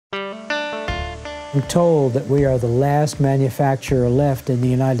I'm told that we are the last manufacturer left in the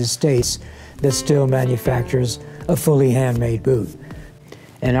United States that still manufactures a fully handmade boot.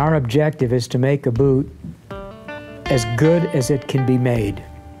 And our objective is to make a boot as good as it can be made.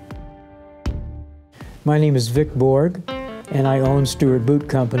 My name is Vic Borg, and I own Stewart Boot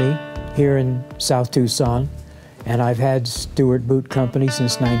Company here in South Tucson, and I've had Stewart Boot Company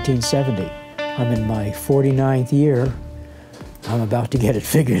since 1970. I'm in my 49th year. I'm about to get it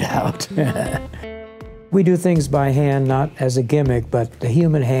figured out. We do things by hand, not as a gimmick, but the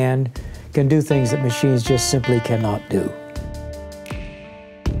human hand can do things that machines just simply cannot do.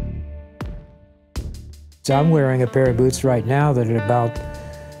 So I'm wearing a pair of boots right now that are about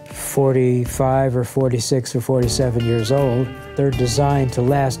 45 or 46 or 47 years old. They're designed to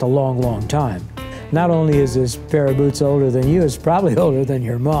last a long, long time. Not only is this pair of boots older than you, it's probably older than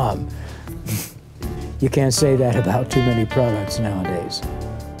your mom. You can't say that about too many products nowadays.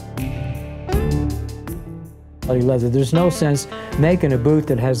 Leather. There's no sense making a boot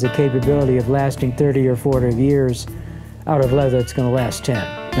that has the capability of lasting 30 or 40 years out of leather that's going to last 10.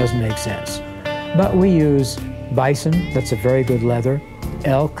 Doesn't make sense. But we use bison, that's a very good leather,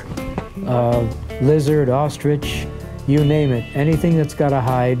 elk, lizard, ostrich, you name it. Anything that's got a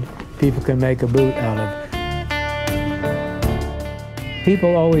hide, people can make a boot out of.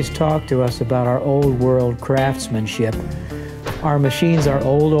 People always talk to us about our old world craftsmanship. Our machines are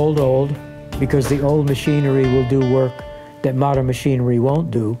old, because the old machinery will do work that modern machinery won't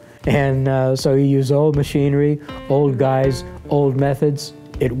do. And so you use old machinery, old guys, old methods,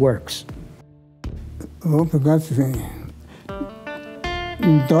 it works. Oh, pues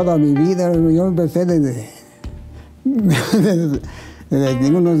toda mi vida yo empecé desde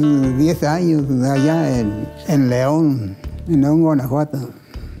tengo unos 10 años allá en León, Guanajuato.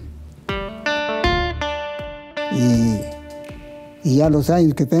 Y ya los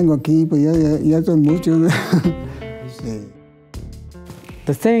años que tengo aquí, pues ya son muchos.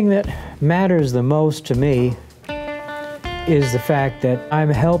 The thing that matters the most to me is the fact that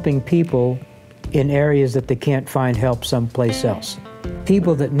I'm helping people in areas that they can't find help someplace else.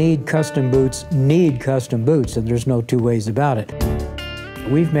 People that need custom boots, and there's no two ways about it.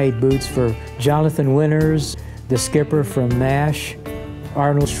 We've made boots for Jonathan Winters, the skipper from MASH,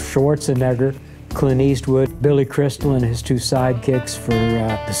 Arnold Schwarzenegger, Clint Eastwood, Billy Crystal and his two sidekicks for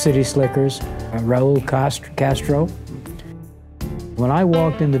the City Slickers, Raul Castro. When I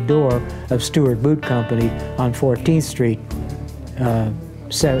walked in the door of Stewart Boot Company on 14th Street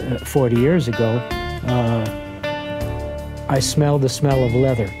 40 years ago, I smelled the smell of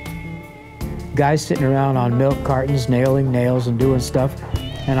leather. Guys sitting around on milk cartons, nailing nails and doing stuff,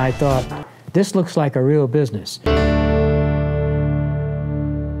 and I thought, this looks like a real business.